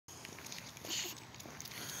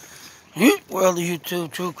World of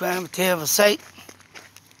YouTube, True Crime, Tale of a Sight.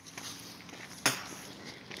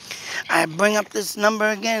 I bring up this number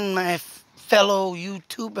again, my fellow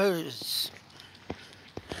YouTubers.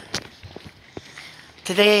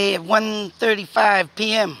 Today at 1:35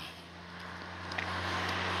 p.m.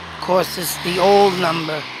 Of course, it's the old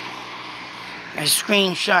number. I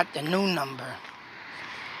screenshot the new number.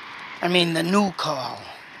 The new call.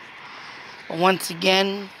 But once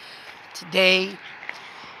again, today,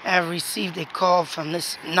 I have received a call from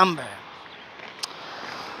this number.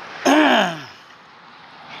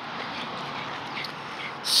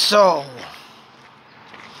 So,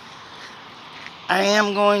 I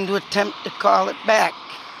am going to attempt to call it back.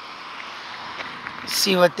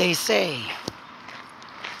 See what they say.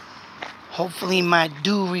 Hopefully my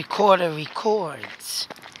recorder records.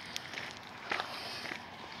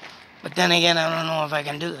 But then again, I don't know if I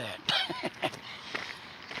can do that.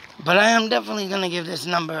 But I am definitely going to give this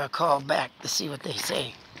number a call back to see what they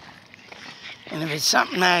say. And if it's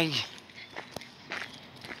something I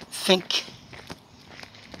think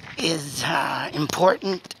is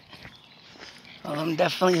important, well, I'm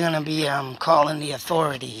definitely going to be calling the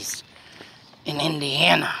authorities in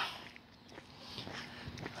Indiana.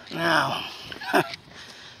 Now,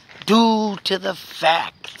 due to the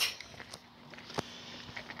fact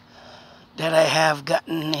that I have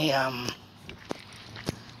gotten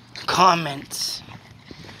comments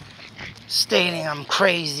stating I'm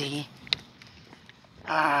crazy,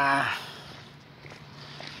 and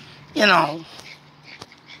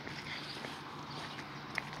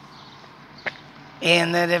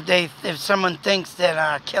that if someone thinks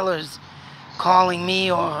that killer's calling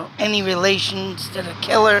me or any relations to the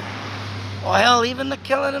killer, or hell, even the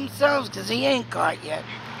killer themselves, because he ain't caught yet.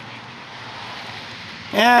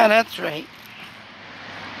 Yeah, that's right.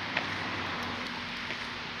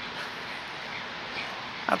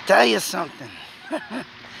 I'll tell you something.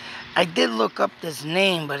 I did look up this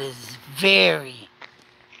name, but it's very,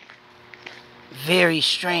 very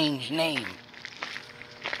strange name.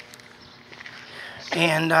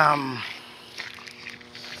 And I'm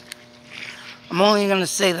only going to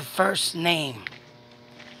say the first name.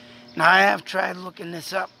 Now, I have tried looking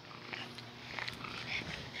this up.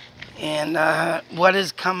 And what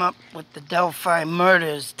has come up with the Delphi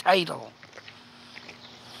Murders title,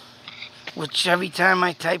 which every time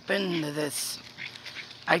I type into this,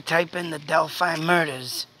 I type in the Delphi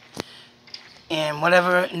Murders, and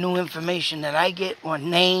whatever new information that I get or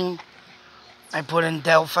name, I put in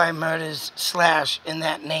Delphi Murders / in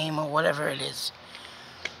that name or whatever it is.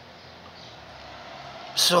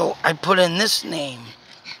 So I put in this name,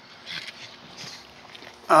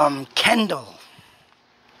 Kendall.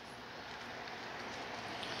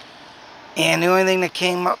 And the only thing that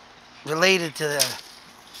came up related to the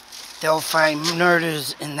Delphi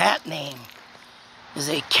Murders in that name is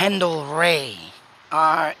a Kendall Ray,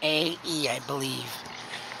 R-A-E, I believe.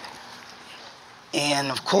 And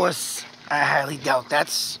of course, I highly doubt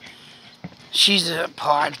she's a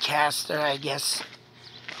podcaster, I guess.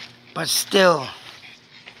 But still,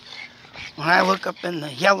 when I look up in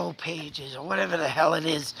the yellow pages or whatever the hell it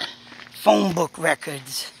is, phone book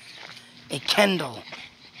records, a Kendall.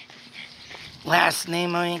 Last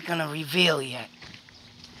name I ain't gonna reveal yet.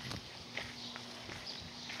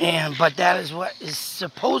 But that is what is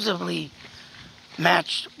supposedly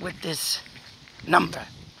matched with this number.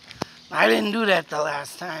 I didn't do that the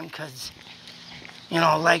last time because,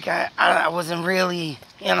 like I wasn't really,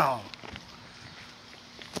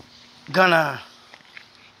 gonna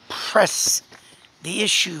press the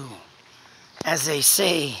issue, as they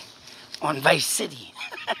say on Vice City.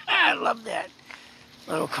 I love that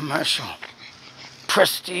little commercial.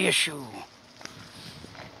 Press the issue.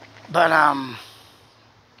 But,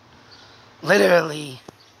 literally,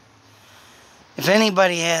 if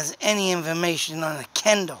anybody has any information on a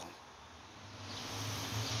Kendall,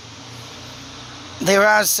 there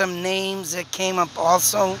are some names that came up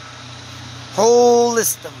also. Whole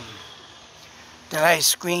list of them that I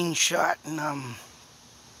screenshot and I'm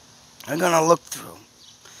gonna look through.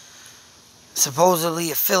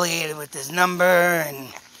 Supposedly affiliated with this number,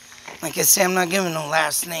 and like I said, I'm not giving no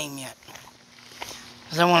last name yet,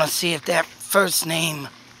 because I want to see if that first name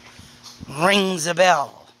rings a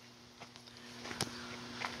bell.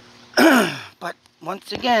 But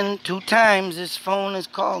once again, 2 times this phone has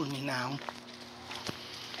called me now.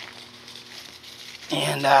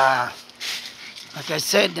 And like I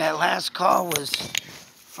said, that last call was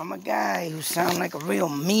from a guy who sounded like a real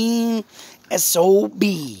mean SOB.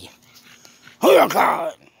 Who you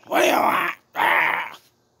calling? What do you want?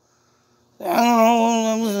 I don't know,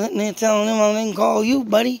 I was sitting there telling him I didn't call you,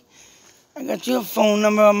 buddy. I got your phone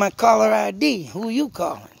number on my caller ID. Who you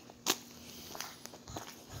calling?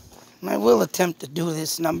 I will attempt to do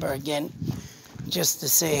this number again, just to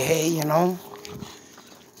say, hey, you know,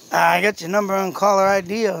 I got your number on caller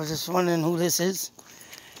ID. I was just wondering who this is.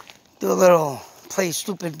 Do a little play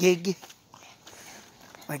stupid gig,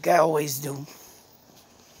 like I always do.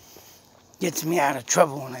 Gets me out of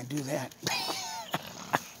trouble when I do that.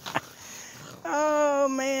 Oh,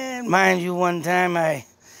 man. Mind you, one time I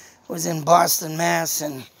was in Boston, Mass,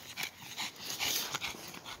 and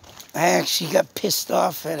I actually got pissed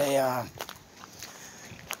off at a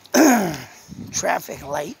traffic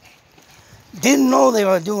light. Didn't know they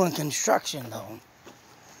were doing construction, though.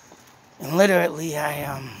 And literally,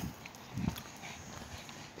 I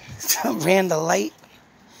ran the light,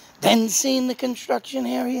 then seen the construction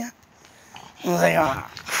area. I was like, oh,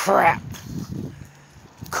 crap.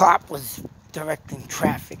 Cop was directing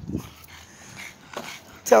traffic.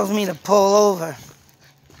 Tells me to pull over.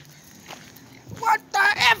 What the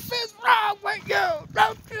F is wrong with you?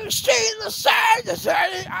 Don't you see the signs?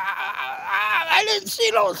 I didn't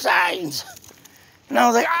see those signs. And I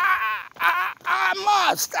was like, I'm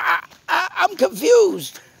lost. I'm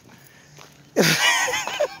confused.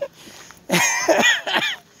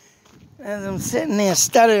 As I'm sitting there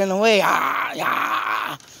stuttering away, and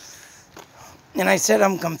I said,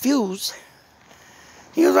 I'm confused.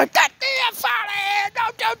 He was like, get the F out of here!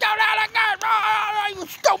 Don't you do that again! You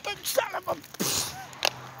stupid son of a...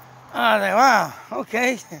 I was like, wow,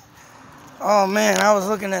 okay. Oh, man, I was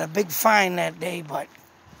looking at a big fine that day, but,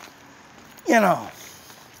 you know,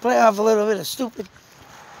 play off a little bit of stupid,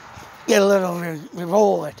 get a little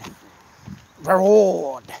reward.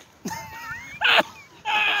 Reward.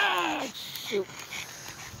 Shoot.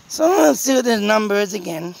 So let's see what this number is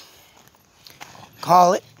again.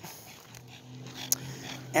 Call it.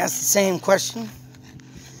 Ask the same question.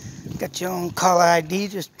 Got your own caller ID,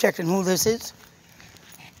 just checking who this is.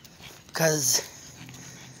 Because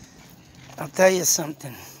I'll tell you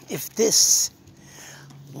something. If this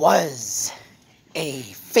was a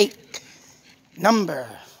fake number,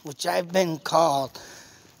 which I've been called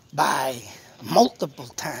by multiple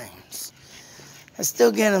times, I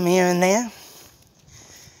still get them here and there.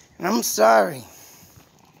 And I'm sorry.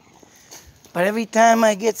 But every time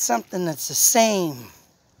I get something that's the same,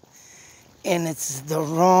 and it's the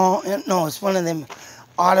wrong, no, it's one of them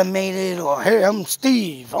automated, or, hey, I'm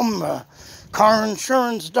Steve, I'm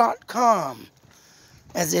carinsurance.com.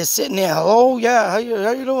 As they're sitting there, hello, yeah, how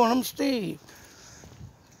you doing? I'm Steve.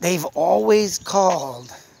 They've always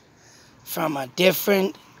called from a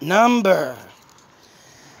different number.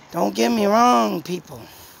 Don't get me wrong, people.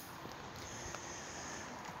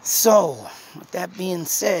 So, with that being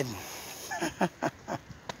said,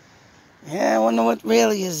 yeah, I wonder what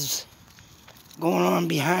really is going on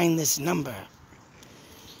behind this number.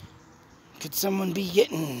 Could someone be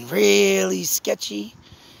getting really sketchy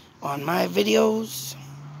on my videos?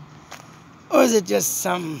 Or is it just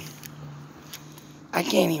some, I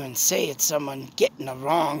can't even say it's someone getting the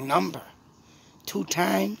wrong number 2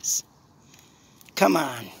 times? Come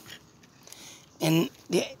on. And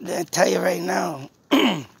I tell you right now,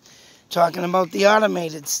 talking about the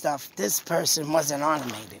automated stuff, this person wasn't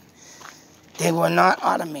automated. They were not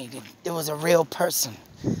automated. It was a real person.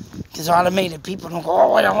 Because automated people don't go, oh,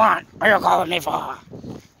 what do you want? What are you calling me for?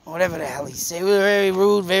 Or whatever the hell he say. We were very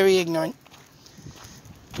rude, very ignorant.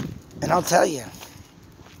 And I'll tell you,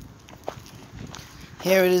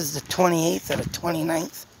 here it is the 28th or the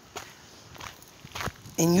 29th.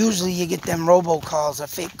 And usually you get them robocalls or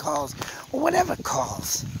fake calls or whatever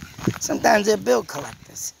calls. Sometimes they're bill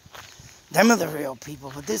collectors. Them are the real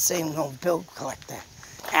people, but this ain't no bill collector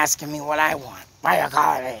asking me what I want. Why you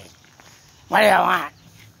calling me? What do you want?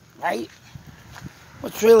 Right?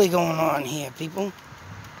 What's really going on here, people?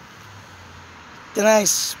 Did I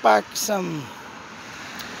spark some...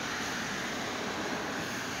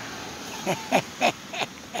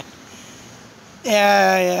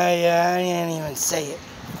 Yeah, I didn't even say it.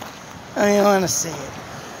 I don't even want to say it.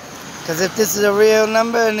 Because if this is a real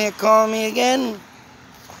number and they're calling me again,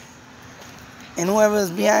 and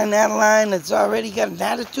whoever's behind that line that's already got an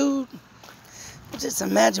attitude, just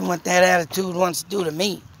imagine what that attitude wants to do to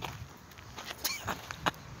me.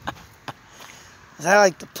 Because I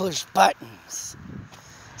like to push buttons.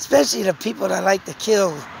 Especially the people that like to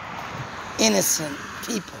kill innocent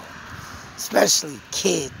people. Especially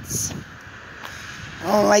kids. I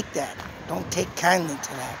don't like that. Don't take kindly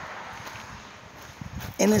to that.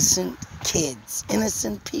 Innocent kids,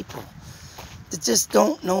 innocent people that just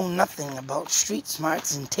don't know nothing about street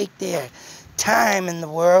smarts and take their time in the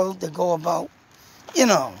world to go about, you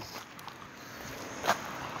know,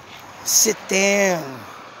 sit there and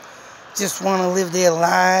just want to live their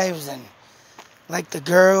lives, and like the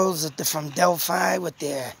girls from Delphi with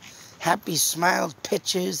their happy smiled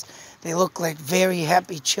pictures, they look like very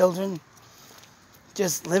happy children,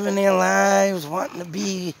 just living their lives, wanting to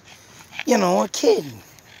be, a kid.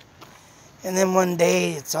 And then one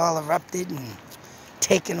day it's all erupted and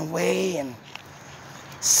taken away and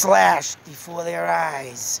slashed before their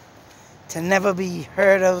eyes to never be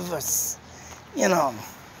heard of,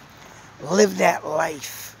 live that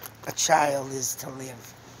life a child is to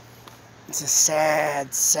live. It's a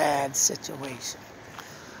sad, sad situation.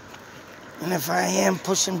 And if I am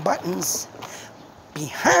pushing buttons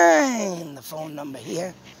behind the phone number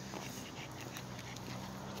here,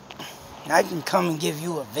 I can come and give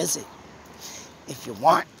you a visit if you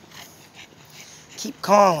want. Keep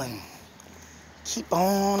calling. Keep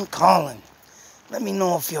on calling. Let me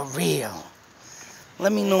know if you're real.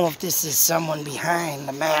 Let me know if this is someone behind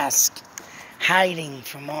the mask, hiding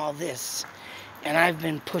from all this. And I've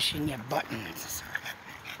been pushing your buttons.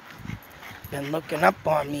 Been looking up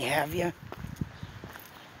on me, have you?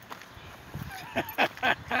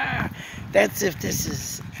 That's if this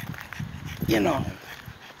is, the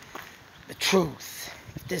truth.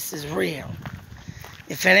 If this is real.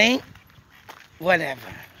 If it ain't, whatever.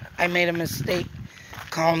 I made a mistake.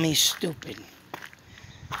 Call me stupid.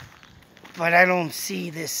 But I don't see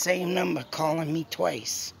this same number calling me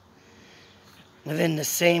twice within the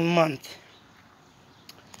same month.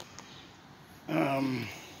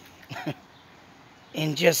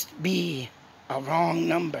 And just be a wrong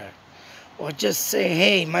number. Or just say,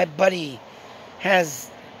 hey, my buddy has,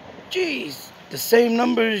 the same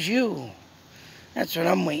number as you. That's what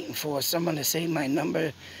I'm waiting for. Someone to say my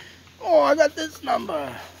number. Oh, I got this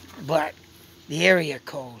number. But the area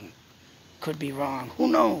code could be wrong. Who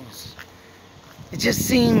knows? It just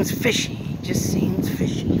seems fishy.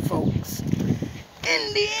 Folks.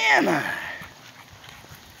 Indiana.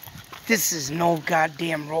 This is no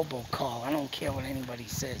goddamn robocall. I don't care what anybody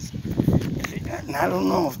says. And I don't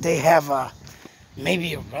know if they have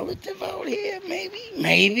maybe a relative out here.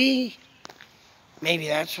 Maybe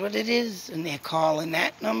that's what it is. And they're calling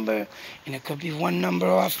that number. And it could be one number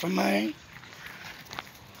off from mine.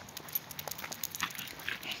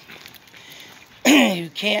 You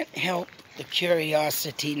can't help the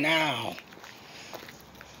curiosity now.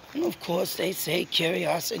 And of course they say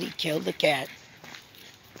curiosity killed the cat.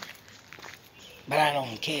 But I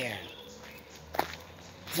don't care.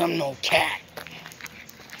 'Cause I'm no cat.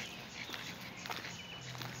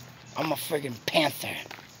 I'm a friggin' panther.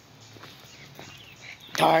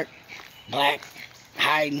 Dark, black,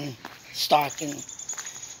 hiding, stalking.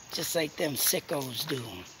 Just like them sickos do.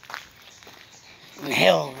 And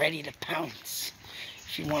hell, ready to pounce.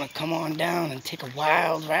 If you want to come on down and take a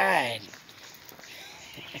wild ride.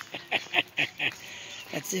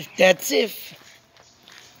 That's if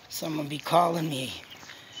someone be calling me.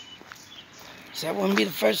 So that wouldn't be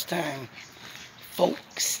the first time,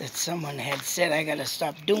 folks, that someone had said I gotta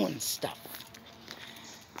stop doing stuff.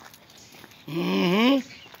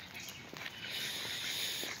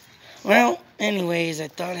 Well, anyways, I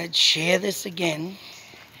thought I'd share this again.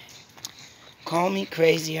 Call me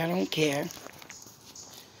crazy, I don't care.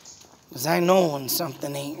 Because I know when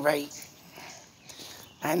something ain't right.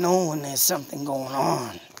 I know when there's something going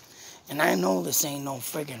on. And I know this ain't no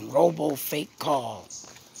friggin' robo-fake call.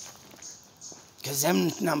 Because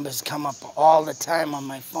them numbers come up all the time on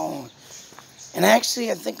my phone. And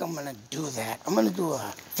actually, I think I'm going to do that. I'm going to do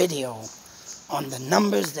a video on the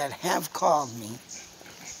numbers that have called me.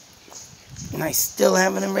 And I still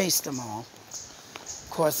haven't erased them all. Of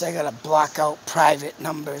course, I got to block out private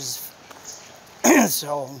numbers.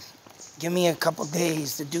 So, give me a couple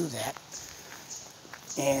days to do that.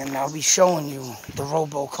 And I'll be showing you the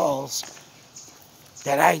robocalls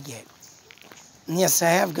that I get. And yes, I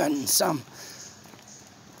have gotten some.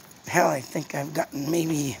 Hell, I think I've gotten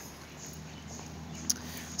maybe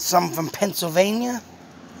some from Pennsylvania.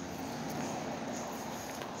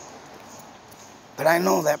 But I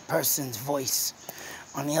know that person's voice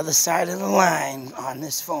on the other side of the line on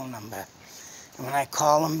this phone number. And when I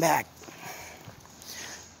call them back,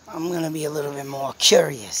 I'm going to be a little bit more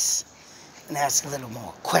curious and ask a little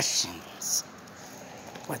more questions.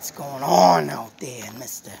 What's going on out there in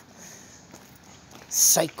Mr.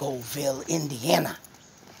 Psychoville, Indiana?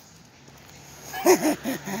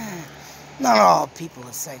 Not all people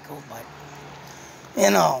are psycho, but,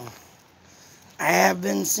 I have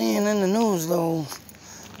been seeing in the news, though,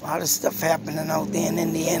 a lot of stuff happening out there in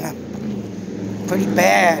Indiana. Pretty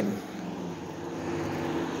bad.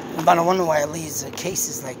 But I wonder why it leads to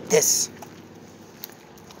cases like this.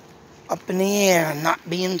 up in the air and not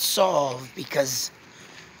being solved because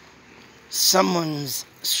someone's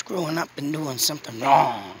screwing up and doing something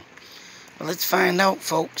wrong. Well, let's find out,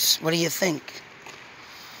 folks. What do you think?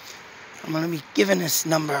 I'm going to be giving this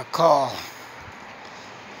number a call.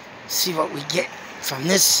 See what we get from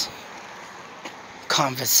this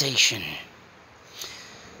conversation.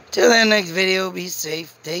 Till the next video, be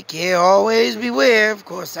safe, take care, always beware. Of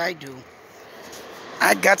course I do.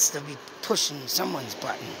 I gots to be pushing someone's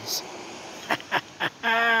buttons.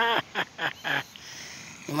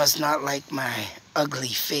 You must not like my ugly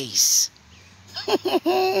face.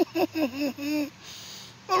 Oh,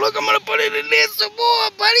 look, I'm going to put it in there some more,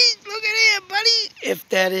 buddy. Look at here, buddy. If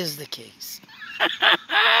that is the case.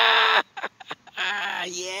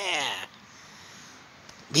 Yeah.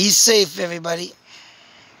 Be safe, everybody.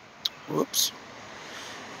 Whoops.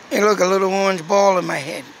 Hey, look, a little orange ball in my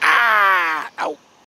head. Ah! Ow.